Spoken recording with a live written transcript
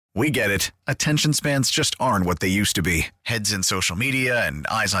We get it. Attention spans just aren't what they used to be. Heads in social media and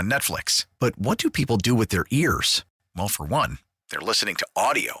eyes on Netflix. But what do people do with their ears? Well, for one, they're listening to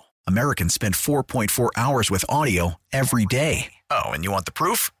audio. Americans spend 4.4 hours with audio every day. Oh, and you want the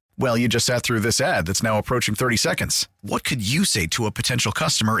proof? Well, you just sat through this ad that's now approaching 30 seconds. What could you say to a potential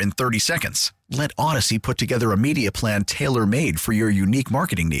customer in 30 seconds? Let Odyssey put together a media plan tailor-made for your unique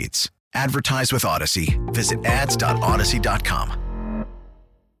marketing needs. Advertise with Odyssey. Visit ads.odyssey.com.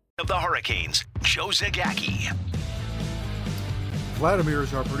 Of the Hurricanes, Joe Zagacki. Vladimir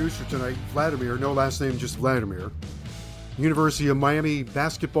is our producer tonight. Vladimir, no last name, just Vladimir. University of Miami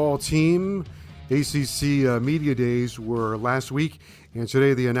basketball team. ACC Media Days were last week, and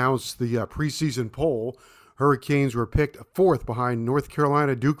today they announced the preseason poll. Hurricanes were picked fourth behind North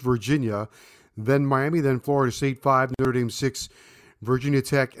Carolina, Duke, Virginia, then Miami, then Florida State 5, Notre Dame 6, Virginia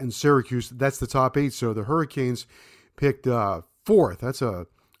Tech, and Syracuse. That's the top 8, so the Hurricanes picked fourth. That's a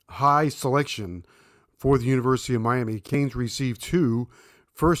high selection for the University of Miami. Canes received 2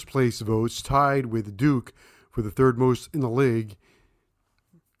 first-place votes, tied with Duke for the third most in the league.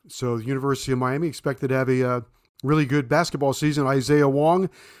 So the University of Miami expected to have a really good basketball season. Isaiah Wong,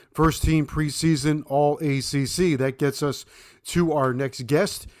 first-team preseason All-ACC. That gets us to our next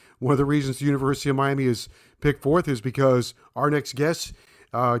guest. One of the reasons the University of Miami is picked fourth is because our next guest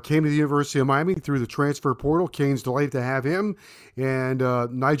came to the University of Miami through the transfer portal. Canes delighted to have him. And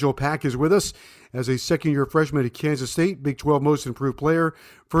Nigel Pack is with us as a second-year freshman at Kansas State, Big 12 Most Improved Player,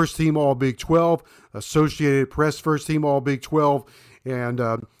 first-team All-Big 12, Associated Press first-team All-Big 12, and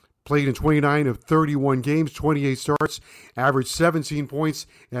played in 29 of 31 games, 28 starts, averaged 17 points,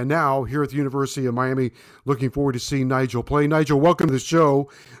 and now here at the University of Miami, looking forward to seeing Nigel play. Nigel, welcome to the show.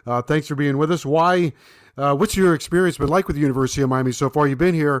 Thanks for being with us. What's your experience been like with the University of Miami so far? You've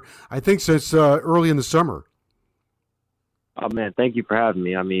been here, I think, since early in the summer. Oh, man, thank you for having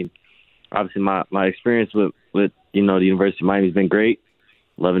me. I mean, obviously my experience with the University of Miami has been great.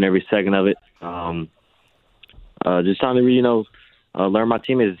 Loving every second of it. Just trying to really, learn my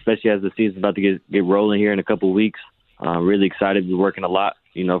teammates, especially as the season's about to get rolling here in a couple of weeks. Really excited to be working a lot,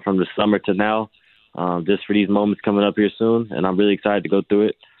 from the summer to now, just for these moments coming up here soon. And I'm really excited to go through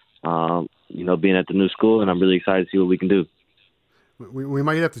it, being at the new school, and I'm really excited to see what we can do. We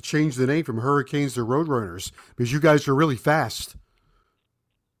might have to change the name from Hurricanes to Roadrunners because you guys are really fast.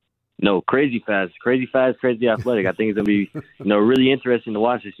 No, crazy fast, crazy athletic. I think it's going to be, really interesting to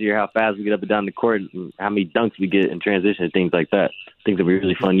watch this year how fast we get up and down the court and how many dunks we get in transition and things like that. I think it'll be a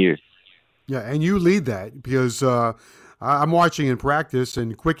really fun year. Yeah, and you lead that because I'm watching in practice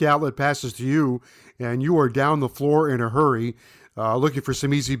and quick outlet passes to you, and you are down the floor in a hurry looking for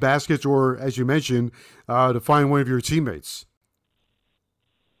some easy baskets or, as you mentioned, to find one of your teammates.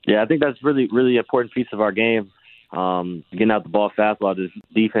 Yeah, I think that's really, really important piece of our game. Getting out the ball fast while the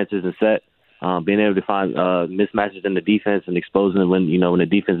defense isn't set, being able to find mismatches in the defense and exposing them when the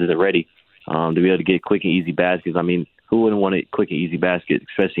defense isn't ready, to be able to get quick and easy baskets. I mean, who wouldn't want a quick and easy basket,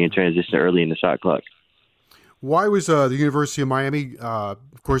 especially in transition early in the shot clock? Why was the University of Miami,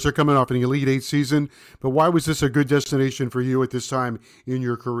 of course, they're coming off an Elite Eight season, but why was this a good destination for you at this time in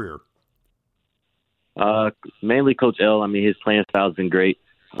your career? Mainly Coach L. I mean, his playing style has been great.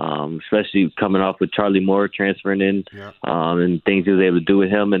 Especially coming off with Charlie Moore transferring in, and things he was able to do with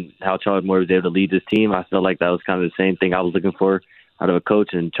him and how Charlie Moore was able to lead this team. I felt like that was kind of the same thing I was looking for out of a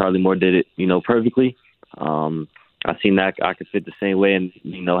coach, and Charlie Moore did it, perfectly. I seen that I could fit the same way, and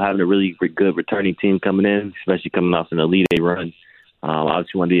having a really good returning team coming in, especially coming off an Elite Eight run.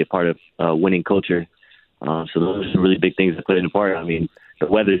 Obviously, want to be a part of winning culture. So those are really big things that played a part. I mean, the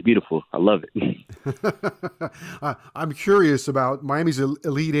weather is beautiful. I love it. I'm curious about Miami's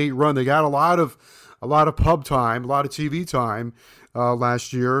Elite Eight run. They got a lot of pub time, a lot of TV time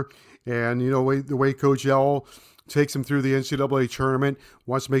last year, and the way Coach L takes them through the NCAA tournament,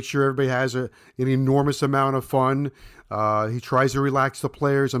 wants to make sure everybody has an enormous amount of fun. He tries to relax the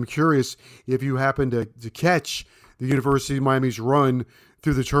players. I'm curious if you happen to catch the University of Miami's run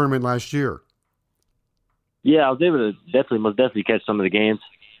through the tournament last year. Yeah, I was able to most definitely catch some of the games.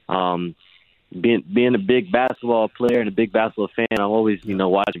 Being a big basketball player and a big basketball fan, I'm always,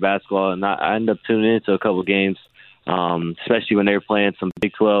 watching basketball, and I ended up tuning into a couple of games, especially when they were playing some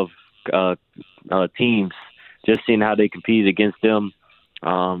Big 12 teams, just seeing how they competed against them,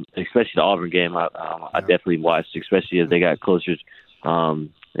 especially the Auburn game. I definitely watched, especially as they got closer and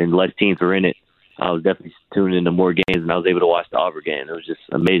less teams were in it. I was definitely tuning into more games, and I was able to watch the Auburn game. It was just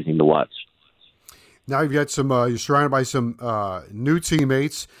amazing to watch. Now you've got you're surrounded by some new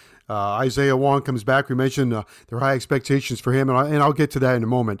teammates. Isaiah Wong comes back. We mentioned there are high expectations for him, and I'll get to that in a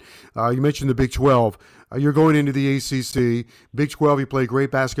moment. You mentioned the Big 12. You're going into the ACC. Big 12, you play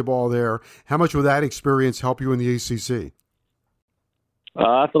great basketball there. How much will that experience help you in the ACC?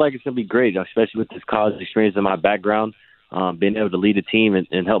 I feel like it's going to be great, especially with this college experience in my background. Being able to lead a team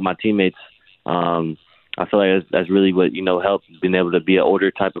and help my teammates. I feel like that's really what, helped, being able to be an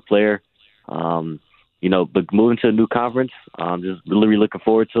older type of player. But moving to a new conference, just really looking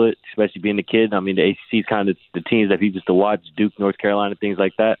forward to it, especially being a kid. I mean, the ACC is kind of the teams that people used to watch, Duke, North Carolina, things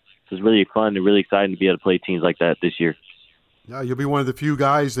like that. So it's really fun and really exciting to be able to play teams like that this year. Yeah, you'll be one of the few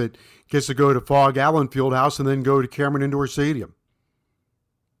guys that gets to go to Fog Allen Fieldhouse and then go to Cameron Indoor Stadium.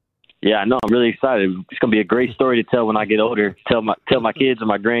 Yeah, I know. I'm really excited. It's going to be a great story to tell when I get older. Tell my kids and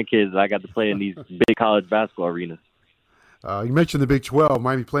my grandkids that I got to play in these big college basketball arenas. You mentioned the Big 12,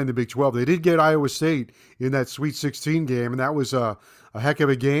 Miami playing the Big 12. They did get Iowa State in that Sweet 16 game, and that was a heck of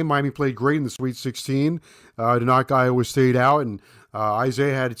a game. Miami played great in the Sweet 16 to knock Iowa State out, and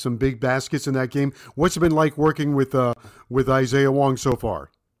Isaiah had some big baskets in that game. What's it been like working with Isaiah Wong so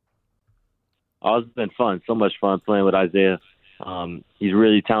far? Oh, it's been fun. So much fun playing with Isaiah. He's a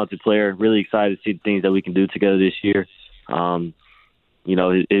really talented player. Really excited to see the things that we can do together this year.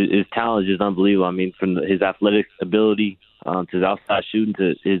 His talent is unbelievable. I mean, from his athletic ability to his outside shooting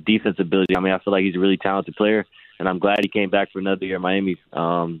to his defense ability. I mean, I feel like he's a really talented player, and I'm glad he came back for another year in Miami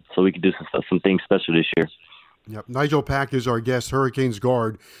so we can do some things special this year. Yep. Nigel Pack is our guest, Hurricanes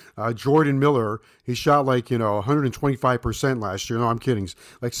guard. Jordan Miller, he shot 125% last year. No, I'm kidding.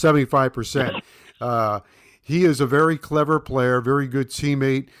 Like 75%. He is a very clever player, very good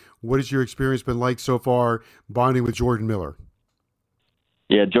teammate. What has your experience been like so far bonding with Jordan Miller?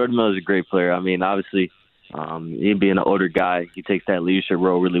 Yeah, Jordan Miller is a great player. I mean, obviously, he being an older guy, he takes that leadership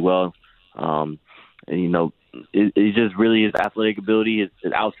role really well. It's just really his athletic ability,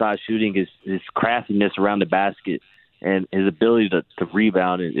 his outside shooting, his craftiness around the basket, and his ability to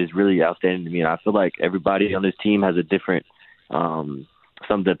rebound is really outstanding to me. And I feel like everybody on this team has a different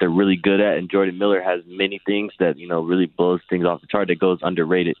something that they're really good at, and Jordan Miller has many things that, really blows things off the chart that goes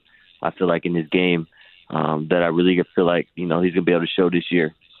underrated, I feel like, in his game. That I really feel like, he's going to be able to show this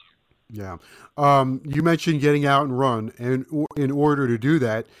year. Yeah. You mentioned getting out and run, and in order to do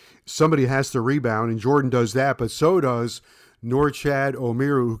that, somebody has to rebound, and Jordan does that, but so does Norchad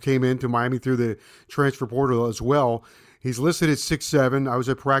Omiru, who came into Miami through the transfer portal as well. He's listed at 6'7". I was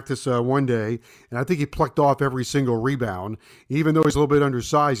at practice one day, and I think he plucked off every single rebound. Even though he's a little bit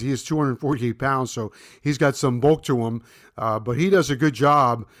undersized, he is 248 pounds, so he's got some bulk to him. But he does a good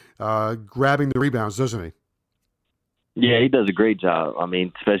job grabbing the rebounds, doesn't he? Yeah, he does a great job. I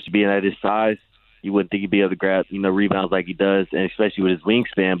mean, especially being at his size, you wouldn't think he'd be able to grab, rebounds like he does, and especially with his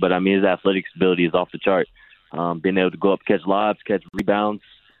wingspan. But, I mean, his athletic ability is off the chart. Being able to go up, catch lobs, catch rebounds,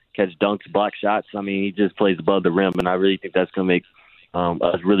 catch dunks, block shots. I mean, he just plays above the rim, and I really think that's going to make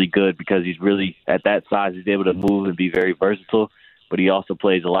us really good because he's really, at that size, he's able to move and be very versatile, but he also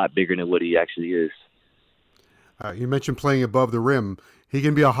plays a lot bigger than what he actually is. You mentioned playing above the rim. He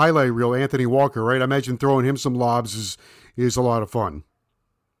can be a highlight reel, Anthony Walker, right? I imagine throwing him some lobs is a lot of fun.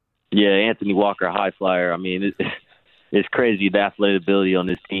 Yeah, Anthony Walker, high flyer. I mean, it's crazy, the athletic ability on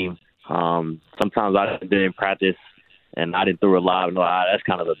this team. Sometimes I've been in practice and I didn't throw a lob. No, that's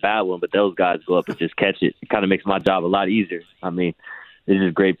kind of a bad one, but those guys go up and just catch it. It kind of makes my job a lot easier. I mean, it's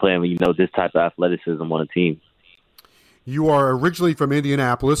just great playing when this type of athleticism on a team. You are originally from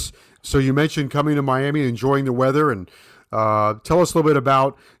Indianapolis, so you mentioned coming to Miami, enjoying the weather, and tell us a little bit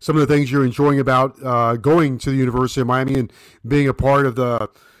about some of the things you're enjoying about going to the University of Miami and being a part of the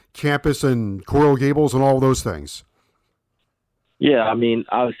campus and Coral Gables and all those things. Yeah, I mean,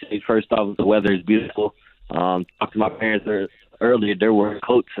 obviously, first off, the weather is beautiful. Talked to my parents earlier. They're wearing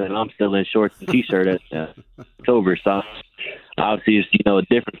coats, and I'm still in shorts and T-shirt at October. So, obviously, it's, a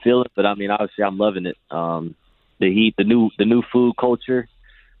different feeling. But, I mean, obviously, I'm loving it. The heat, the new food culture,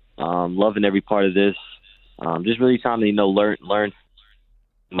 loving every part of this. Just really trying to, learn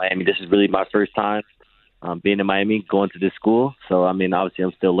Miami. This is really my first time being in Miami, going to this school. So, I mean, obviously,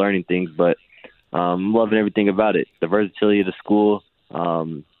 I'm still learning things, but I'm loving everything about it. The versatility of the school,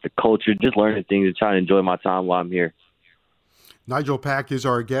 the culture, just learning things and trying to enjoy my time while I'm here. Nigel Pack is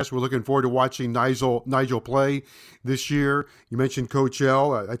our guest. We're looking forward to watching Nigel play this year. You mentioned Coach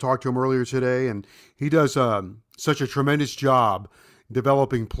L. I talked to him earlier today, and he does such a tremendous job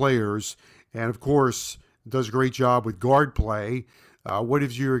developing players, and, of course, does a great job with guard play. What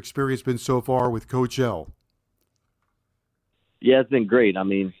has your experience been so far with Coach L? Yeah, it's been great. I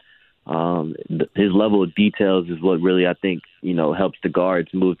mean, his level of details is what really, I think, helps the guards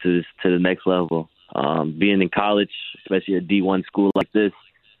move to the next level. Being in college, especially a D1 school like this,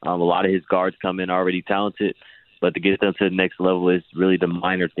 a lot of his guards come in already talented, but to get them to the next level is really the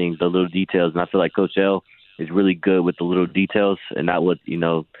minor things, the little details. And I feel like Coach L is really good with the little details, and that what,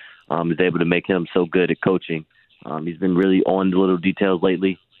 is able to make him so good at coaching. He's been really on the little details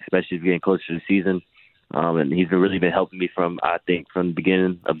lately, especially as getting closer to the season. And he's really been helping me from the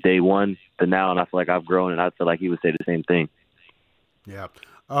beginning of day one to now, and I feel like I've grown, and I feel like he would say the same thing. Yeah.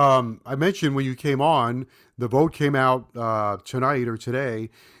 I mentioned when you came on, the vote came out tonight or today.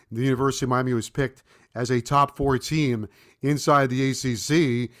 The University of Miami was picked as a top 4 team inside the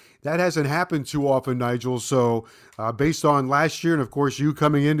ACC. That hasn't happened too often, Nigel. So based on last year and, of course, you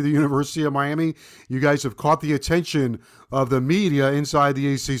coming into the University of Miami, you guys have caught the attention of the media inside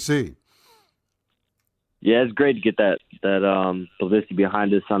the ACC. Yeah, it's great to get that publicity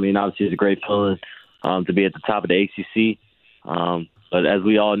behind us. I mean, obviously it's a great feeling to be at the top of the ACC. But as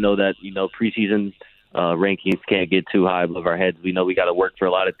we all know that, preseason rankings can't get too high above our heads. We know we got to work for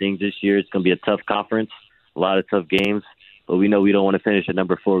a lot of things this year. It's going to be a tough conference, a lot of tough games. But we know we don't want to finish at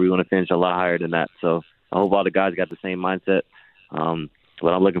number 4. We want to finish a lot higher than that. So I hope all the guys got the same mindset.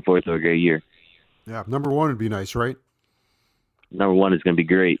 But I'm looking forward to a great year. Yeah, number 1 would be nice, right? Number 1 is going to be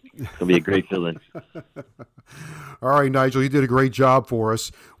great. It's going to be a great feeling. All right, Nigel, you did a great job for us.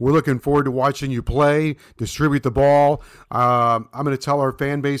 We're looking forward to watching you play, distribute the ball. I'm going to tell our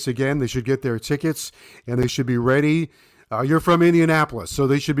fan base again, they should get their tickets and they should be ready. You're from Indianapolis, so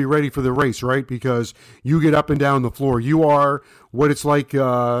they should be ready for the race, right? Because you get up and down the floor. You are what it's like,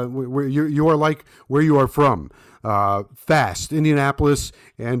 where you are like where you are from. Fast, Indianapolis,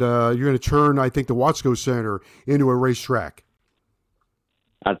 and you're going to turn, I think, the Watsco Center into a racetrack.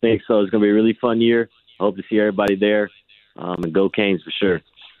 I think so. It's going to be a really fun year. I hope to see everybody there, and go Canes for sure.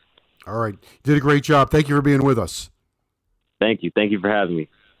 All right. You did a great job. Thank you for being with us. Thank you. Thank you for having me.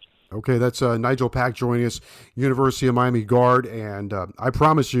 Okay, that's Nigel Pack joining us, University of Miami guard, and I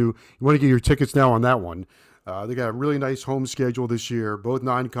promise you want to get your tickets now on that one. They got a really nice home schedule this year, both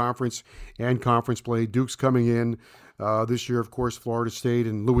non-conference and conference play. Duke's coming in this year, of course, Florida State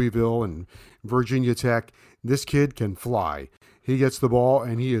and Louisville and Virginia Tech. This kid can fly. He gets the ball,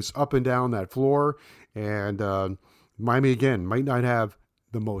 and he is up and down that floor. And Miami, again, might not have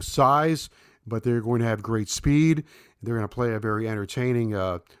the most size, but they're going to have great speed. They're going to play a very entertaining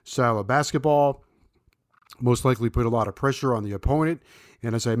style of basketball, most likely put a lot of pressure on the opponent.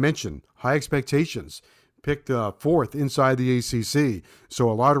 And as I mentioned, high expectations. Picked 4th inside the ACC. So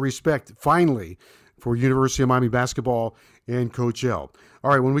a lot of respect, finally, for University of Miami basketball and Coach L.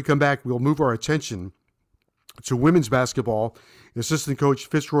 All right, when we come back, we'll move our attention to women's basketball. Assistant coach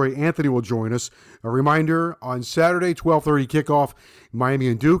Fitzroy Anthony will join us. A reminder, on Saturday, 12:30 kickoff, Miami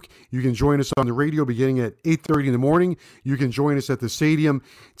and Duke. You can join us on the radio beginning at 8:30 in the morning. You can join us at the stadium.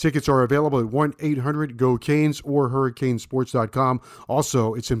 Tickets are available at 1-800-GO-CANES or hurricanesports.com.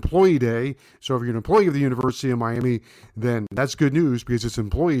 Also, it's Employee Day, so if you're an employee of the University of Miami, then that's good news because it's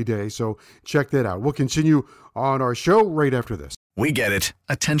Employee Day, so check that out. We'll continue on our show right after this. We get it.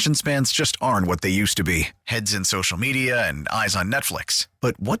 Attention spans just aren't what they used to be. Heads in social media and eyes on Netflix.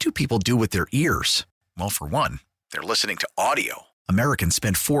 But what do people do with their ears? Well, for one, they're listening to audio. Americans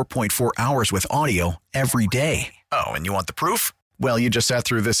spend 4.4 hours with audio every day. Oh, and you want the proof? Well, you just sat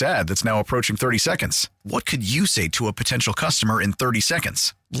through this ad that's now approaching 30 seconds. What could you say to a potential customer in 30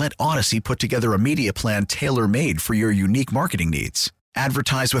 seconds? Let Odyssey put together a media plan tailor-made for your unique marketing needs.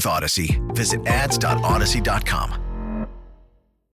 Advertise with Odyssey. Visit ads.odyssey.com.